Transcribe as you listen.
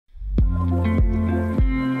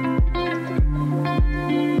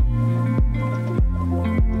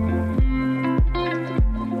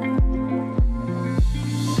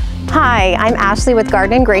Hi, I'm Ashley with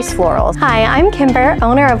Garden and Grace Florals. Hi, I'm Kimber,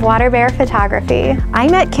 owner of Water Bear Photography. I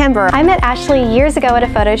met Kimber. I met Ashley years ago at a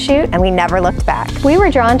photo shoot, and we never looked back. We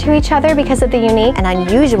were drawn to each other because of the unique and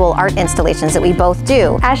unusual art installations that we both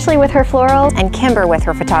do. Ashley with her florals and Kimber with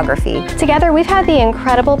her photography. Together, we've had the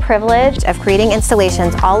incredible privilege of creating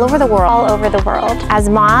installations all over the world. As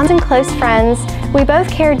moms and close friends, we both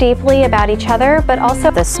care deeply about each other, but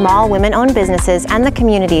also the small women-owned businesses and the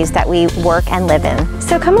communities that we work and live in.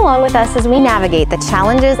 So come along with us as we navigate the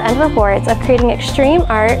challenges and rewards of creating extreme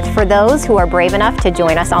art for those who are brave enough to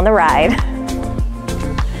join us on the ride.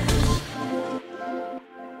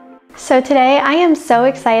 So today I am so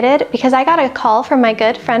excited because I got a call from my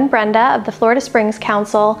good friend Brenda of the Florida Springs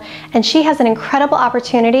Council, and she has an incredible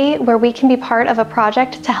opportunity where we can be part of a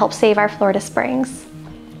project to help save our Florida Springs.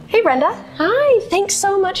 Hey Brenda. Hi, thanks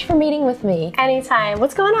so much for meeting with me. Anytime.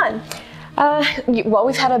 What's going on? Well,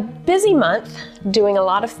 we've had a busy month doing a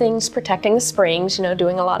lot of things protecting the springs,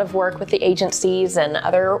 doing a lot of work with the agencies and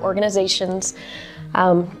other organizations.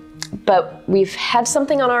 But we've had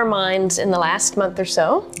something on our minds in the last month or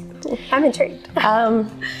so. I'm intrigued.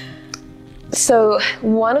 So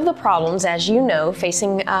one of the problems, as you know,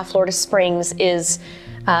 facing Florida Springs is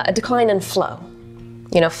a decline in flow.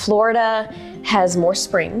 Florida has more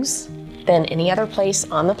springs than any other place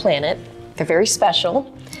on the planet. They're very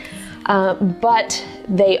special, but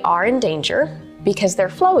they are in danger because their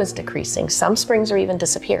flow is decreasing. Some springs are even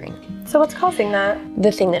disappearing. So what's causing that?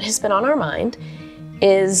 The thing that has been on our mind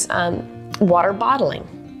is water bottling.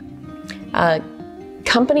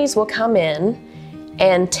 Companies will come in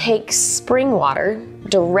and take spring water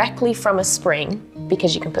directly from a spring,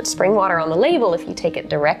 because you can put spring water on the label if you take it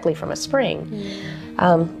directly from a spring,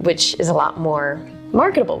 which is a lot more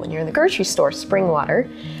marketable when you're in the grocery store. Spring water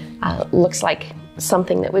looks like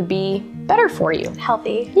something that would be better for you.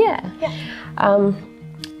 Healthy. Yeah.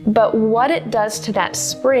 But what it does to that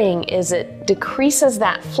spring is it decreases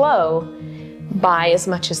that flow by as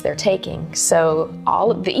much as they're taking. So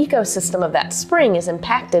all of the ecosystem of that spring is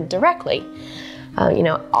impacted directly.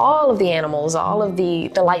 All of the animals, all of the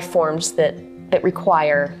life forms that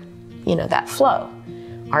require, that flow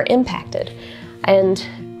are impacted. And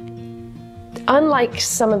unlike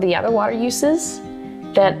some of the other water uses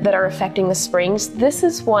that are affecting the springs, this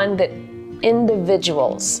is one that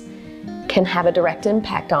individuals can have a direct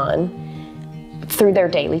impact on through their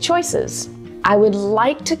daily choices. I would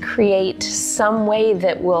like to create some way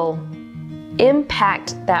that will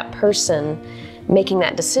impact that person making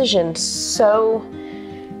that decision, so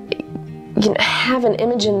have an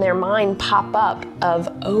image in their mind pop up of,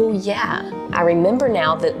 oh yeah, I remember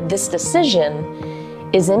now that this decision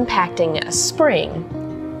is impacting a spring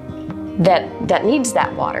that needs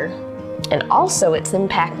that water. And also it's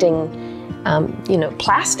impacting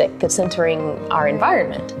plastic that's entering our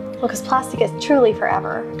environment. Well, because plastic is truly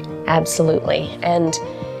forever. Absolutely. And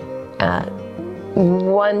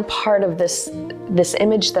one part of this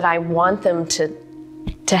image that I want them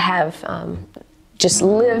to have just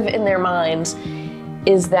live in their minds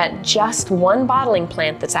is that just one bottling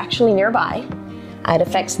plant that's actually nearby, it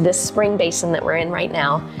affects this spring basin that we're in right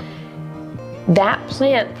now, that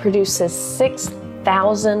plant produces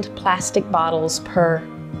 6,000 plastic bottles per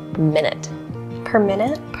minute. Per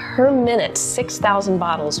minute? Per minute, 6,000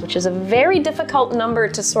 bottles, which is a very difficult number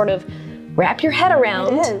to sort of wrap your head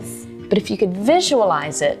around. It is. But if you could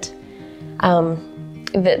visualize it,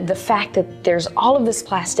 the fact that there's all of this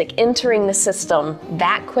plastic entering the system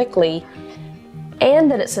that quickly,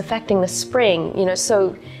 and that it's affecting the spring,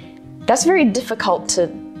 so that's very difficult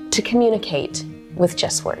to communicate with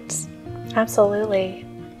just words. Absolutely.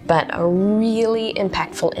 But a really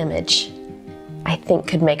impactful image, I think,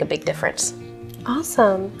 could make a big difference.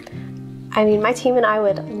 Awesome. I mean, my team and I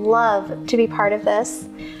would love to be part of this.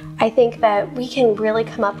 I think that we can really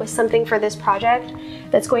come up with something for this project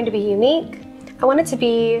that's going to be unique. I want it to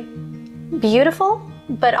be beautiful,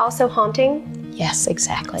 but also haunting. Yes,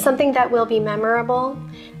 exactly. Something that will be memorable,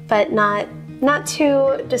 but not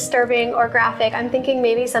too disturbing or graphic. I'm thinking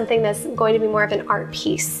maybe something that's going to be more of an art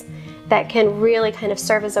piece that can really kind of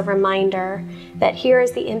serve as a reminder that here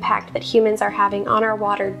is the impact that humans are having on our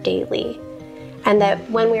water daily, and that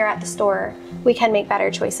when we are at the store, we can make better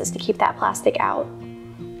choices to keep that plastic out.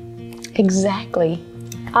 Exactly.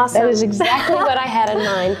 Awesome. That is exactly what I had in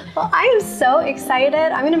mind. Well, I am so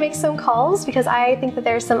excited. I'm going to make some calls because I think that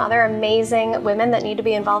there's some other amazing women that need to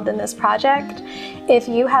be involved in this project. If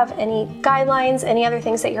you have any guidelines, any other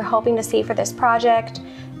things that you're hoping to see for this project,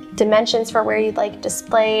 dimensions for where you'd like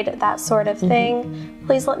displayed, that sort of thing,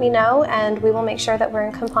 please let me know and we will make sure that we're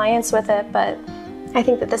in compliance with it. But I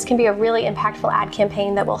think that this can be a really impactful ad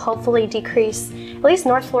campaign that will hopefully decrease, at least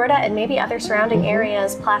North Florida and maybe other surrounding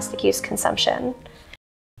areas, plastic use consumption.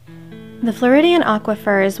 The Floridian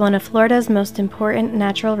Aquifer is one of Florida's most important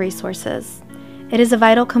natural resources. It is a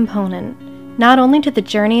vital component, not only to the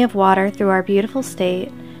journey of water through our beautiful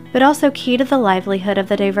state, but also key to the livelihood of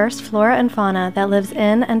the diverse flora and fauna that lives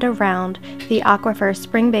in and around the aquifer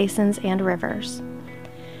spring basins and rivers.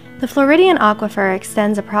 The Floridian Aquifer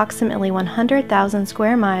extends approximately 100,000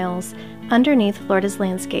 square miles underneath Florida's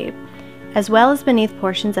landscape, as well as beneath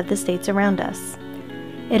portions of the states around us.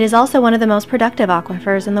 It is also one of the most productive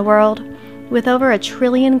aquifers in the world, with over 1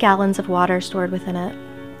 trillion gallons of water stored within it.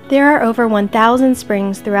 There are over 1,000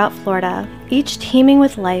 springs throughout Florida, each teeming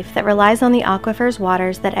with life that relies on the aquifer's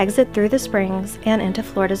waters that exit through the springs and into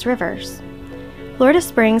Florida's rivers. Florida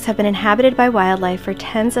springs have been inhabited by wildlife for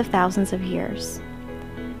tens of thousands of years.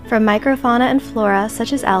 From microfauna and flora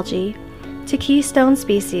such as algae, to keystone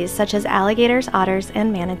species such as alligators, otters,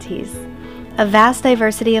 and manatees, a vast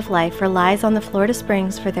diversity of life relies on the Florida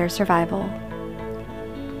springs for their survival.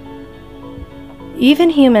 Even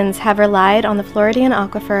humans have relied on the Floridian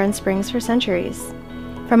Aquifer and springs for centuries.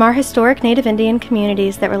 From our historic Native Indian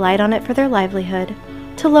communities that relied on it for their livelihood,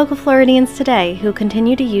 to local Floridians today who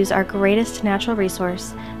continue to use our greatest natural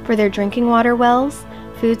resource for their drinking water wells,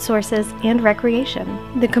 food sources, and recreation.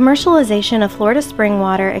 The commercialization of Florida spring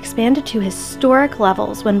water expanded to historic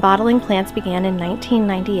levels when bottling plants began in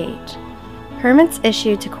 1998. Permits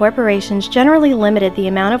issued to corporations generally limited the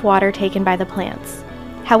amount of water taken by the plants.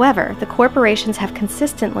 However, the corporations have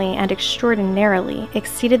consistently and extraordinarily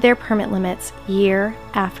exceeded their permit limits year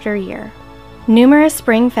after year. Numerous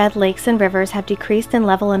spring-fed lakes and rivers have decreased in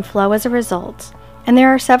level and flow as a result, and there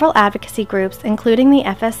are several advocacy groups, including the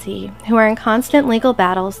FSC, who are in constant legal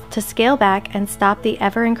battles to scale back and stop the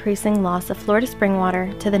ever-increasing loss of Florida spring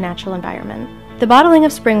water to the natural environment. The bottling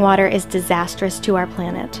of spring water is disastrous to our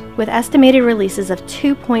planet, with estimated releases of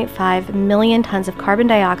 2.5 million tons of carbon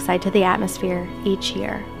dioxide to the atmosphere each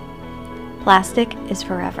year. Plastic is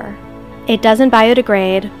forever. It doesn't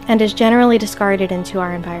biodegrade and is generally discarded into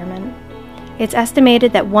our environment. It's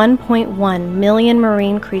estimated that 1.1 million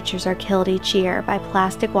marine creatures are killed each year by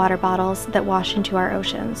plastic water bottles that wash into our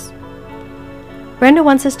oceans. Brenda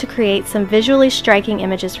wants us to create some visually striking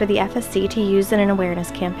images for the FSC to use in an awareness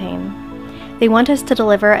campaign. They want us to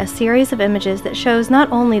deliver a series of images that shows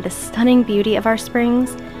not only the stunning beauty of our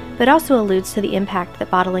springs, but also alludes to the impact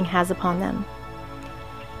that bottling has upon them.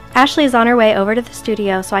 Ashley is on her way over to the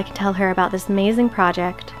studio so I can tell her about this amazing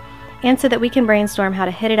project, and so that we can brainstorm how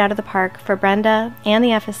to hit it out of the park for Brenda and the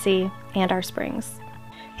FSC and our springs.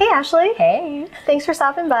 Hey Ashley. Hey. Thanks for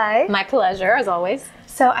stopping by. My pleasure, as always.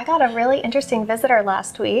 So I got a really interesting visitor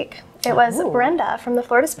last week. It was Brenda from the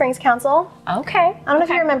Florida Springs Council. Okay. I don't know if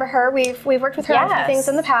you remember her. We've worked with her on some things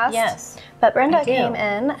in the past. Yes. But Brenda came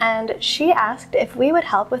in and she asked if we would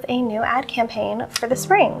help with a new ad campaign for the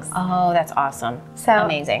Springs. Oh, that's awesome. So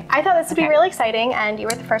amazing. I thought this would be really exciting, and you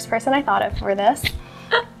were the first person I thought of for this.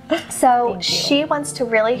 So she wants to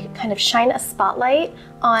really kind of shine a spotlight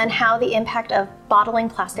on how the impact of bottling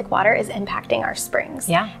plastic water is impacting our springs.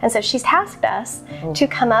 Yeah. And so she's tasked us to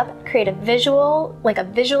come up, create a visual, like a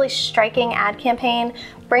visually striking ad campaign,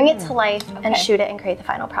 bring it to life, and shoot it and create the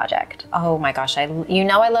final project. Oh my gosh, you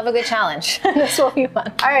know I love a good challenge. That's what we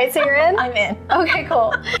want. All right, so you're in? I'm in. Okay,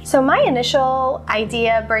 cool. So my initial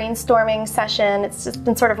idea brainstorming session, it's just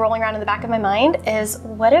been sort of rolling around in the back of my mind, is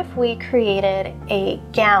what if we created a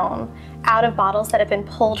gown out of bottles that have been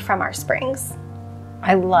pulled from our springs?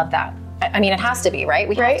 I love that. I mean, it has to be, right?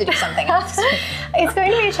 We have to do something else. It's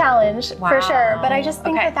going to be a challenge for sure, but I just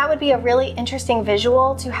think that would be a really interesting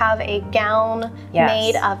visual to have a gown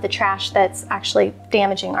made of the trash that's actually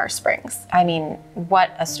damaging our springs. I mean,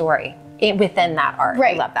 what a story within that art.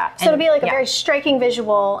 Right. I love that. So it'll be like a very striking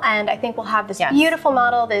visual, and I think we'll have this beautiful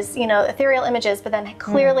model, this, you know, ethereal images, but then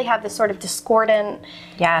clearly have this sort of discordant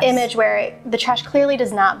image where the trash clearly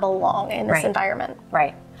does not belong in this environment.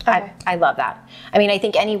 Right. Okay. I love that. I mean, I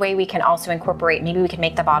think any way we can also incorporate, maybe we can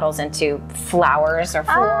make the bottles into flowers or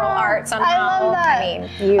floral art somehow. I love that.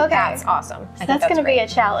 I mean, that's awesome. So that's going to be a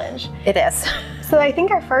challenge. It is. So I think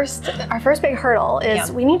our first big hurdle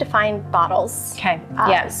is we need to find bottles. Okay.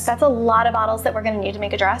 Yes. That's a lot of bottles that we're going to need to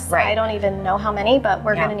make a dress. Right. I don't even know how many, but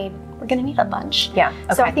we're going to need a bunch. Yeah.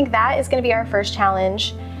 Okay. So I think that is going to be our first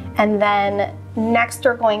challenge, and then next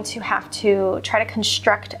we're going to have to try to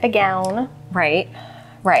construct a gown. Right.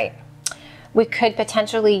 Right. We could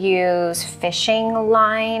potentially use fishing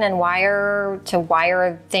line and wire to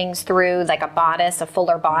wire things through, like a bodice, a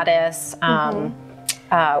fuller bodice,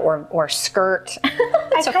 or skirt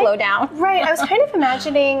to flow down. Right. I was kind of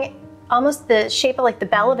imagining almost the shape of like the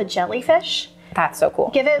bell of a jellyfish. That's so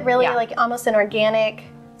cool. Give it really like almost an organic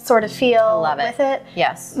sort of feel with it.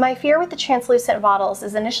 Yes. My fear with the translucent bottles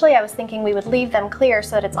is initially I was thinking we would leave them clear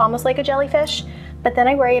so that it's almost like a jellyfish, but then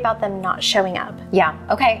I worry about them not showing up. Yeah,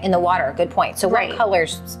 okay, in the water, good point. So what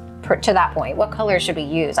colors, to that point, what colors should we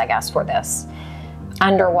use, I guess, for this?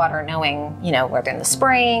 Underwater, knowing, you know, we're in the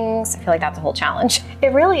springs, I feel like that's a whole challenge. It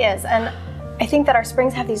really is, and I think that our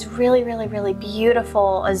springs have these really, really, really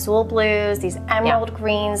beautiful azul blues, these emerald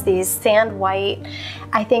greens, these sand white.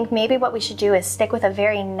 I think maybe what we should do is stick with a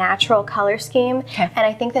very natural color scheme, and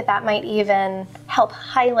I think that that might even help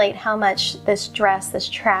highlight how much this dress, this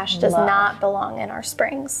trash, does not belong in our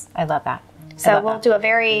springs. I love that. So we'll do a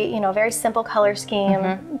very, very simple color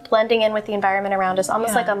scheme, blending in with the environment around us,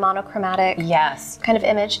 almost like a monochromatic kind of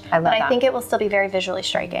image. I love that. But I think it will still be very visually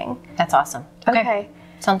striking. That's awesome. Okay.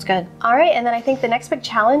 Sounds good. All right, and then I think the next big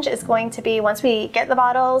challenge is going to be once we get the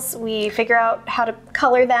bottles, we figure out how to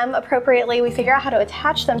color them appropriately, we figure out how to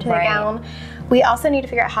attach them to the gown. We also need to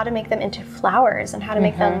figure out how to make them into flowers and how to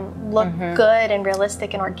make them look good and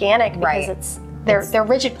realistic and organic because they're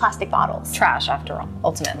rigid plastic bottles. Trash, after all,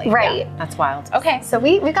 ultimately. Right. Yeah, that's wild. Okay. So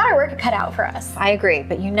we've got our work cut out for us. I agree,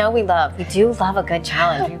 but you know we do love a good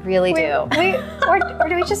challenge. We really do. Or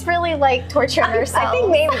do we just really like torturing ourselves? I think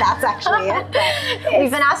maybe that's actually it. We've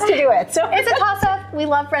been asked to do it. So it's a toss-up. We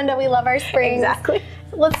love Brenda. We love our springs. Exactly.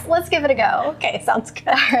 Let's give it a go. Okay, sounds good.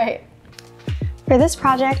 All right. For this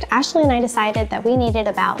project, Ashley and I decided that we needed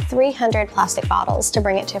about 300 plastic bottles to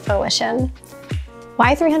bring it to fruition.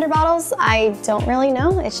 Why 300 bottles? I don't really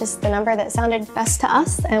know. It's just the number that sounded best to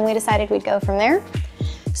us, and we decided we'd go from there.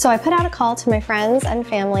 So I put out a call to my friends and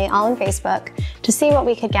family all on Facebook to see what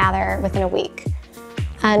we could gather within a week.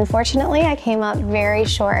 Unfortunately, I came up very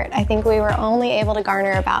short. I think we were only able to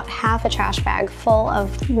garner about half a trash bag full of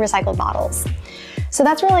recycled bottles. So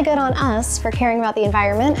that's really good on us for caring about the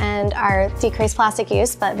environment and our decreased plastic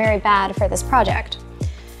use, but very bad for this project.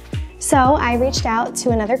 So I reached out to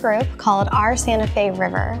another group called Our Santa Fe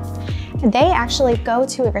River. They actually go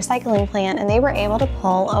to a recycling plant and they were able to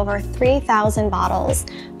pull over 3,000 bottles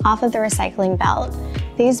off of the recycling belt.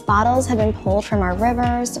 These bottles have been pulled from our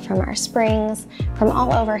rivers, from our springs, from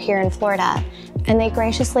all over here in Florida, and they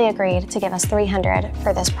graciously agreed to give us 300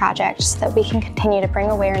 for this project so that we can continue to bring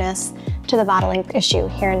awareness to the bottling issue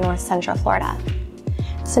here in North Central Florida.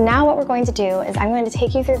 So now what we're going to do is I'm going to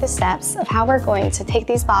take you through the steps of how we're going to take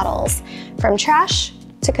these bottles from trash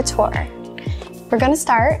to couture. We're going to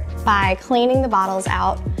start by cleaning the bottles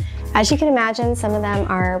out. As you can imagine, some of them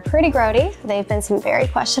are pretty grody. They've been some very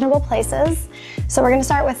questionable places. So we're going to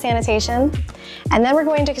start with sanitation, and then we're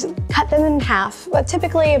going to cut them in half, but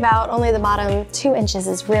typically about only the bottom 2 inches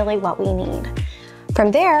is really what we need.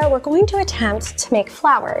 From there, we're going to attempt to make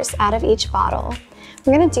flowers out of each bottle.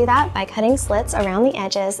 We're going to do that by cutting slits around the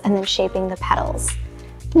edges and then shaping the petals.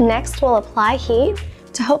 Next, we'll apply heat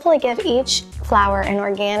to hopefully give each flower an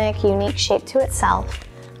organic, unique shape to itself.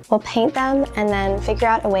 We'll paint them and then figure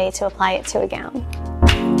out a way to apply it to a gown.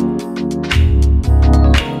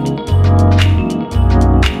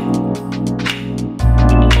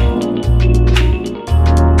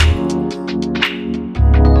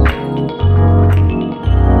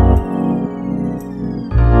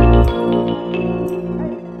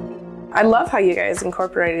 I love how you guys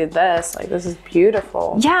incorporated this. Like, this is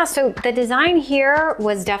beautiful. Yeah, so the design here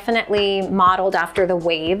was definitely modeled after the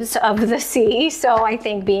waves of the sea. So I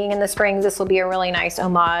think being in the springs, this will be a really nice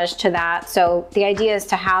homage to that. So the idea is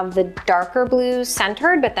to have the darker blues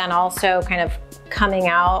centered, but then also kind of coming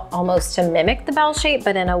out almost to mimic the bell shape,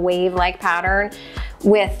 but in a wave-like pattern,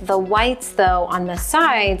 with the whites though on the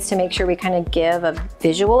sides to make sure we kind of give a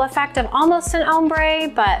visual effect of almost an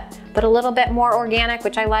ombre, but a little bit more organic,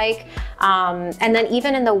 which I like. And then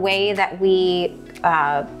even in the way that we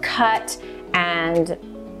cut and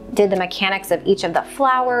did the mechanics of each of the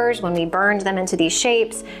flowers when we burned them into these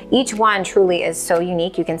shapes, each one truly is so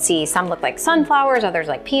unique. You can see some look like sunflowers, others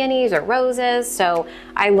like peonies or roses. So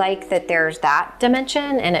I like that there's that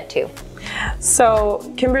dimension in it too.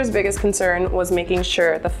 So Kimber's biggest concern was making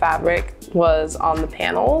sure the fabric was on the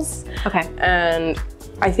panels. Okay. And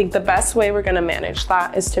I think the best way we're gonna manage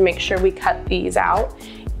that is to make sure we cut these out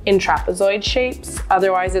in trapezoid shapes.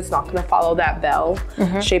 Otherwise, it's not gonna follow that bell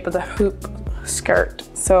shape of the hoop skirt.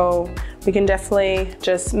 So we can definitely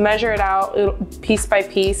just measure it out piece by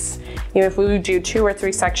piece. You know, if we do 2 or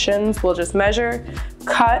 3 sections, we'll just measure,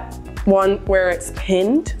 cut one where it's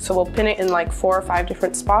pinned. So we'll pin it in like 4 or 5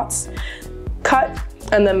 different spots, cut,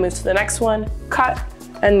 and then move to the next one, cut,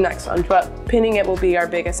 and next one. But pinning it will be our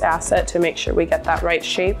biggest asset to make sure we get that right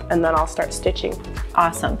shape, and then I'll start stitching.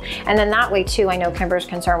 Awesome. And then that way too, I know Kimber's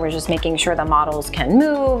concern was just making sure the models can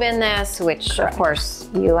move in this, which of course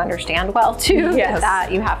you understand well too. Yes.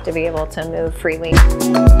 That you have to be able to move freely.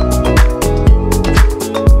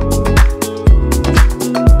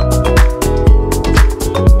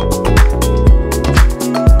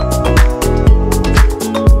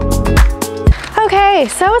 Okay,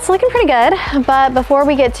 so it's looking pretty good, but before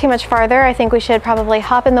we get too much farther, I think we should probably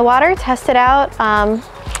hop in the water, test it out.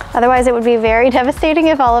 Otherwise it would be very devastating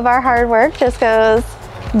if all of our hard work just goes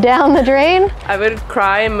down the drain. I would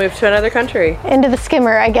cry and move to another country. Into the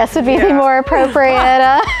skimmer, I guess would be the more appropriate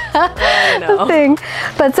I know. thing.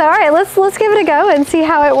 But so, all right, let's give it a go and see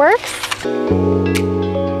how it works.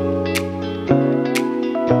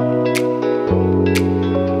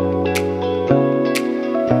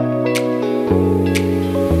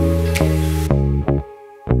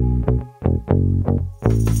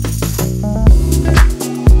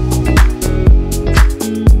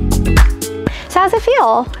 How's it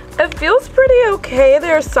feel? It feels pretty okay.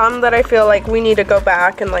 There's some that I feel like we need to go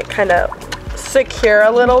back and like kind of secure a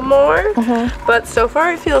little more. But so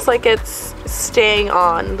far it feels like it's staying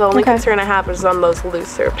on. The only concern I have is on those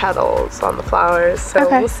looser petals on the flowers. So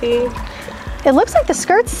we'll see. It looks like the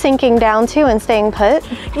skirt's sinking down too and staying put.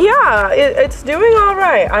 Yeah, it's doing all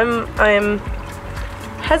right. I'm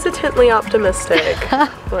hesitantly optimistic.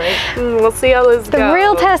 Like, we'll see how this goes. The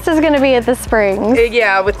real test is going to be at the springs.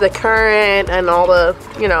 Yeah, with the current and all the,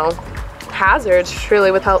 you know, hazards,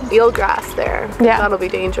 really, without eelgrass there. Yeah. That'll be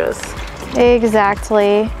dangerous.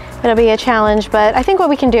 Exactly. It'll be a challenge, but I think what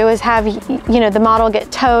we can do is have, you know, the model get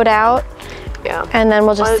towed out. Yeah. And then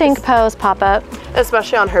we'll just sink, pose, pop up.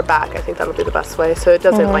 Especially on her back, I think that'll be the best way, so it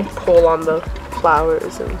doesn't like pull on the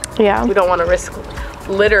flowers, and we don't want to risk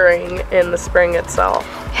littering in the spring itself.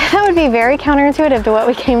 That would be very counterintuitive to what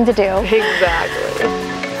we came to do. Exactly.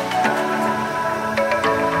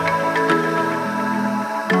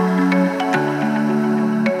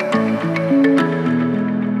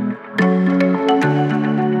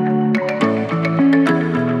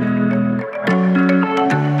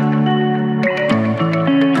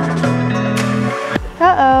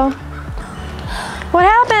 Uh-oh. What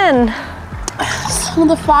happened? Some of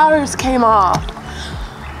the flowers came off.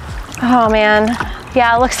 Oh man.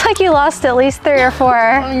 Yeah, it looks like you lost at least 3 or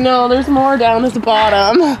 4. No, there's more down at the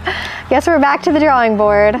bottom. Guess we're back to the drawing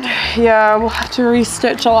board. Yeah, we'll have to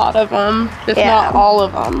restitch a lot of them, if not all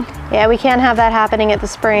of them. Yeah, we can't have that happening at the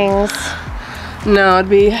springs. No, it'd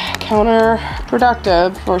be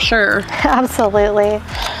counterproductive for sure. Absolutely.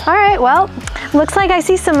 All right, well, looks like I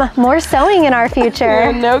see some more sewing in our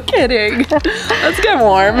future. No kidding. Let's get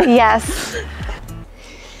warm. Yes.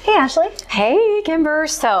 Hey, Ashley. Hey, Kimber.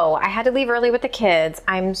 So I had to leave early with the kids.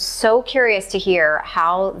 I'm so curious to hear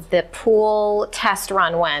how the pool test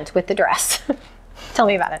run went with the dress. Tell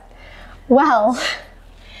me about it. Well,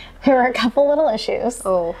 there were a couple little issues.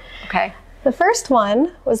 Oh, okay. The first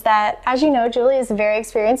one was that, as you know, Julie is a very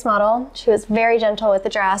experienced model. She was very gentle with the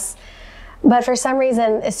dress. But for some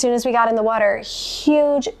reason, as soon as we got in the water,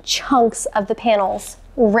 huge chunks of the panels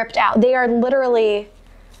ripped out. They are literally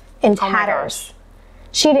in tatters.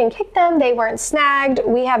 She didn't kick them, they weren't snagged.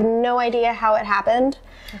 We have no idea how it happened.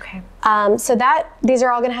 Okay. So these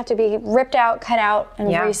are all gonna have to be ripped out, cut out, and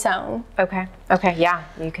resewn. Okay. Okay, yeah,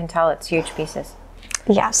 you can tell it's huge pieces.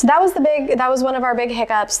 Yeah, so that was one of our big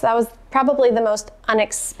hiccups. That was probably the most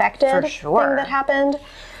unexpected thing that happened.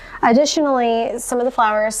 Additionally, some of the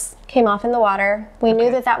flowers came off in the water. We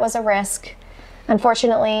knew that was a risk.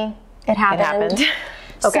 Unfortunately, it happened.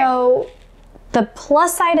 So the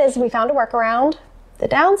plus side is we found a workaround. The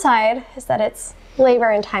downside is that it's labor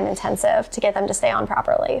and time intensive to get them to stay on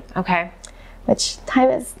properly. Okay. Which time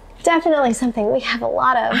is definitely something we have a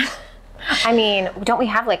lot of. I mean, don't we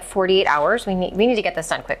have like 48 hours? We need to get this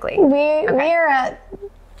done quickly. We are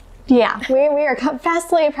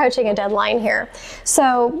fastly approaching a deadline here.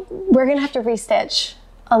 So we're gonna have to restitch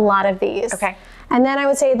a lot of these. Okay. And then I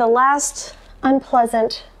would say the last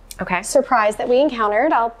unpleasant surprise that we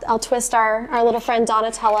encountered, I'll twist our little friend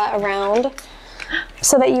Donatella around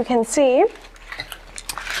so that you can see,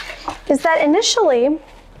 is that initially,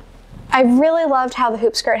 I really loved how the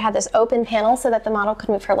hoop skirt had this open panel so that the model could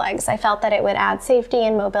move her legs. I felt that it would add safety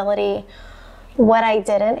and mobility. What I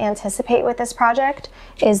didn't anticipate with this project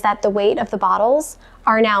is that the weight of the bottles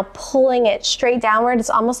are now pulling it straight downward. It's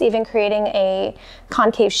almost even creating a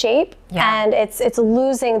concave shape, and it's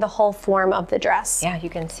losing the whole form of the dress. Yeah, you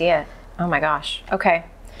can see it. Oh my gosh. Okay.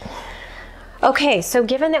 Okay, so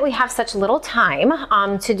given that we have such little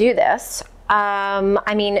time to do this,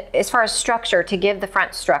 I mean, as far as structure, to give the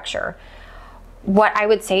front structure, what I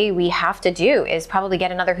would say we have to do is probably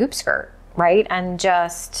get another hoop skirt, right? And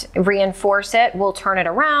just reinforce it. We'll turn it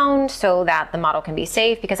around so that the model can be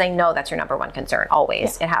safe, because I know that's your number one concern,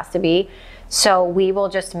 always. It has to be. So we will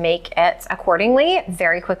just make it accordingly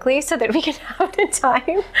very quickly so that we can have it in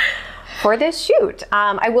time for this shoot.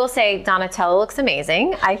 I will say Donatella looks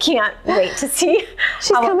amazing. I can't wait to see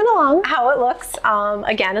She's coming along. how it looks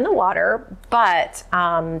again in the water. But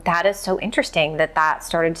that is so interesting that that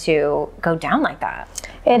started to go down like that.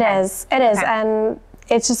 It is. And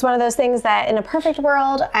it's just one of those things that in a perfect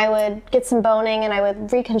world, I would get some boning and I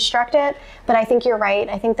would reconstruct it. But I think you're right.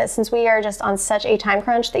 I think that since we are just on such a time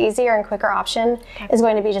crunch, the easier and quicker option is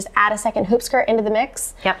going to be just add a second hoop skirt into the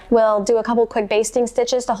mix. Yep. We'll do a couple quick basting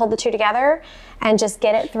stitches to hold the two together and just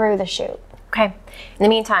get it through the shoot. Okay. In the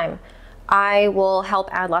meantime, I will help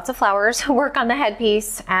add lots of flowers, work on the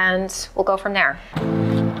headpiece, and we'll go from there.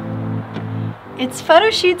 It's photo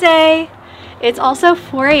shoot day. It's also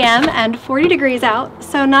 4 a.m. and 40 degrees out,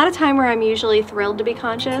 so not a time where I'm usually thrilled to be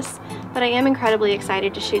conscious, but I am incredibly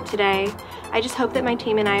excited to shoot today. I just hope that my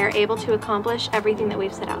team and I are able to accomplish everything that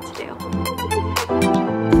we've set out to do.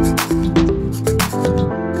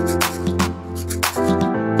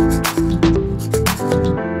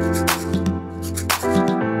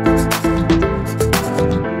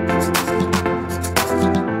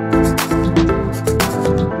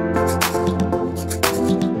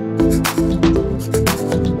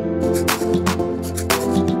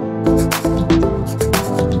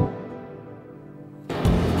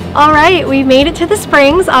 All right, we made it to the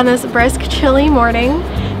springs on this brisk, chilly morning.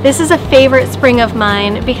 This is a favorite spring of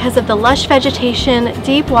mine because of the lush vegetation,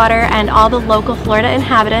 deep water, and all the local Florida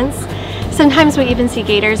inhabitants. Sometimes we even see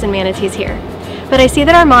gators and manatees here. But I see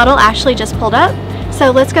that our model Ashley just pulled up,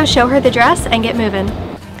 so let's go show her the dress and get moving.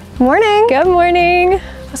 Morning. Good morning.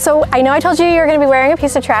 So I know I told you you're going to be wearing a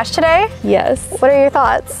piece of trash today. Yes. What are your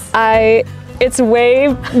thoughts? It's way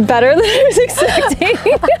better than I was expecting.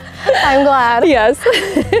 I'm glad. Yes.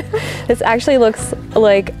 This actually looks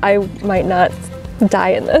like I might not die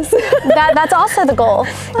in this. That's also the goal.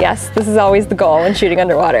 Yes, this is always the goal when shooting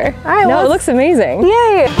underwater. All right, no, well, it looks amazing.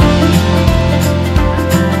 Yay.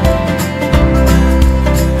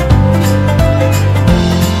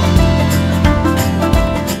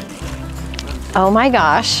 Oh my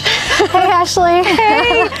gosh. Hey, Ashley.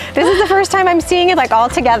 Hey, this is the first time I'm seeing it like all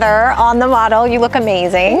together on the model. You look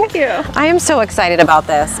amazing. Thank you. I am so excited about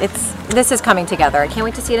this. This is coming together. I can't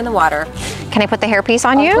wait to see it in the water. Can I put the hairpiece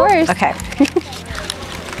on you? Of course. Okay.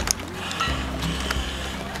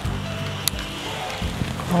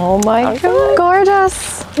 Oh my god.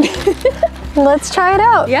 Gorgeous. Let's try it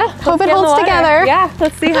out. Yeah. Hope it holds together. Yeah,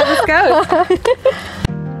 let's see how this goes.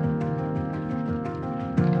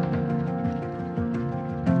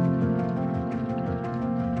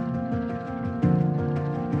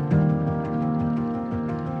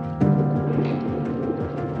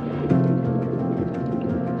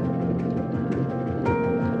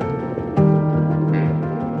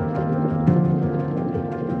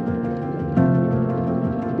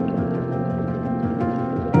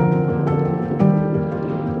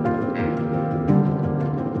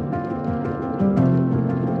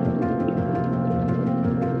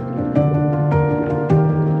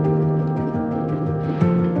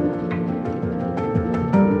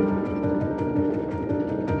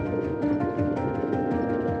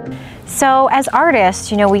 So as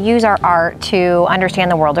artists, you know, we use our art to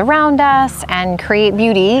understand the world around us and create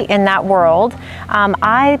beauty in that world.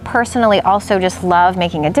 I personally also just love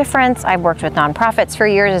making a difference. I've worked with nonprofits for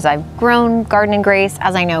years as I've grown Garden and Grace,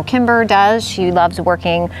 as I know Kimber does. She loves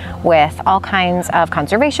working with all kinds of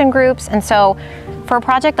conservation groups. And so for a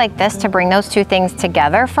project like this to bring those two things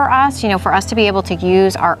together for us, you know, for us to be able to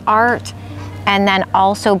use our art and then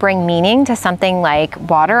also bring meaning to something like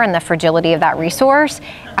water and the fragility of that resource,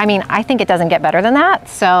 I mean, I think it doesn't get better than that.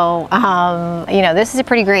 So, you know, this is a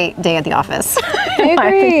pretty great day at the office. I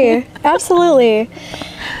agree, absolutely.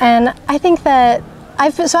 And I think that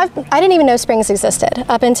I didn't even know springs existed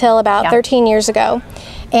up until about 13 years ago.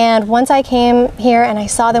 And once I came here and I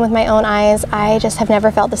saw them with my own eyes, I just have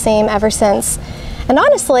never felt the same ever since. And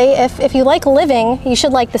honestly, if you like living, you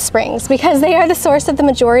should like the springs because they are the source of the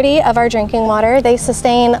majority of our drinking water. They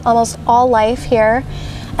sustain almost all life here.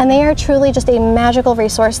 And they are truly just a magical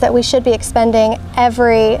resource that we should be expending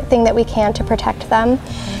everything that we can to protect them.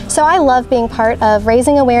 So I love being part of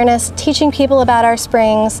raising awareness, teaching people about our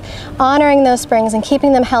springs, honoring those springs and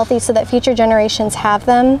keeping them healthy so that future generations have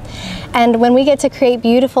them. And when we get to create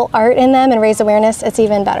beautiful art in them and raise awareness, it's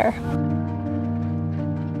even better.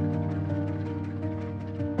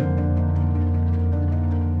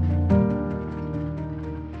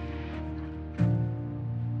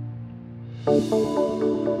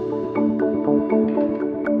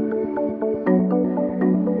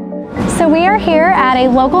 we are here at a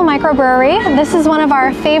local microbrewery. This is one of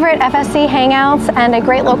our favorite FSC hangouts and a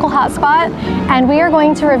great local hotspot. And we are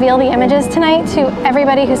going to reveal the images tonight to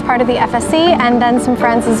everybody who's part of the FSC and then some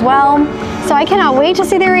friends as well. So I cannot wait to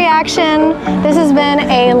see their reaction. This has been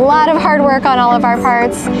a lot of hard work on all of our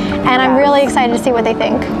parts, and I'm really excited to see what they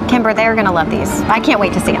think. Kimber, they're gonna love these. I can't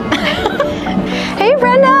wait to see them. Hey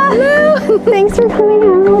Brenda! Hello! Thanks for coming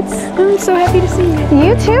out. I'm so happy to see you.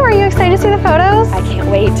 You too? Are you excited to see the photos? I can't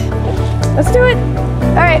wait. Let's do it.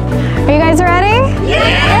 All right, are you guys ready?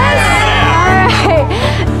 Yes! All right,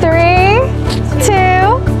 3, 2,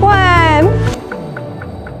 1.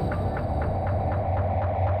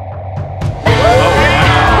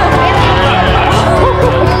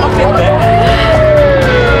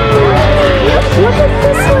 Look at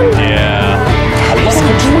this one. Yeah.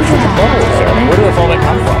 Where do all that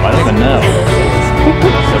come from? I don't even know.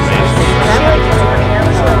 That's amazing.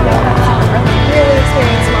 Really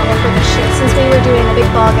experienced model for the shoot since we were doing the big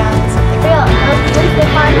ball gown and stuff like that.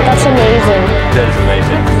 That's amazing. That is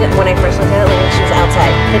amazing. When I first looked at it, like she was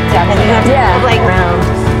outside. Yeah. Like round.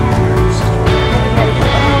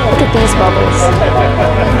 Look at these bubbles.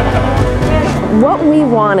 What we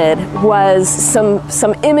wanted was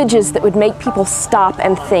some images that would make people stop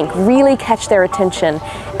and think, really catch their attention,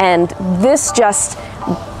 and this just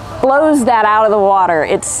blows that out of the water.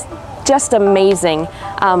 It's just amazing.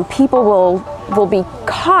 People will be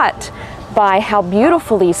caught by how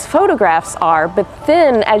beautiful these photographs are, but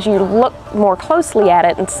then as you look more closely at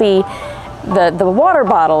it and see the water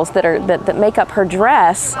bottles that make up her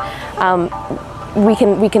dress, we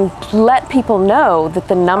can let people know that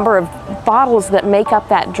the number of bottles that make up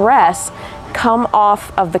that dress come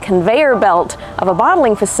off of the conveyor belt of a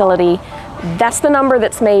bottling facility. That's the number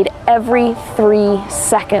that's made every 3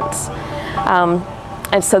 seconds.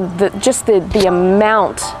 And so just the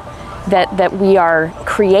amount that we are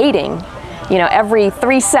creating, you know, every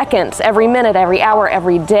 3 seconds, every minute, every hour,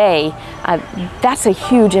 every day, that's a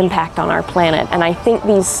huge impact on our planet. And I think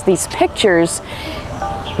these pictures,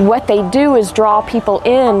 what they do is draw people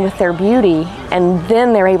in with their beauty, and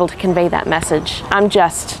then they're able to convey that message. I'm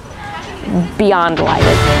just beyond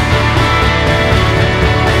delighted.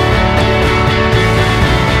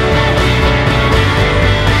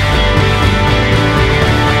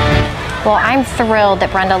 Well, I'm thrilled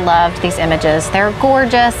that Brenda loved these images. They're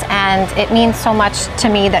gorgeous, and it means so much to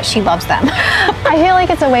me that she loves them. I feel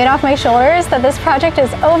like it's a weight off my shoulders that this project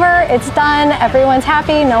is over, it's done, everyone's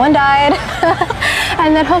happy, no one died,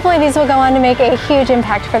 and that hopefully these will go on to make a huge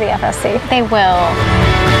impact for the FSC. They will.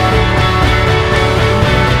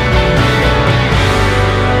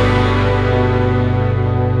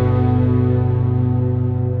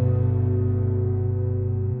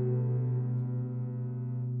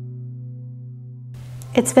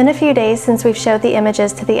 It's been a few days since we've showed the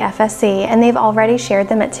images to the FSC, and they've already shared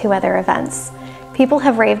them at 2 other events. People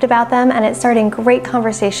have raved about them, and it's starting great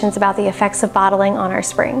conversations about the effects of bottling on our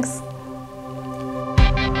springs.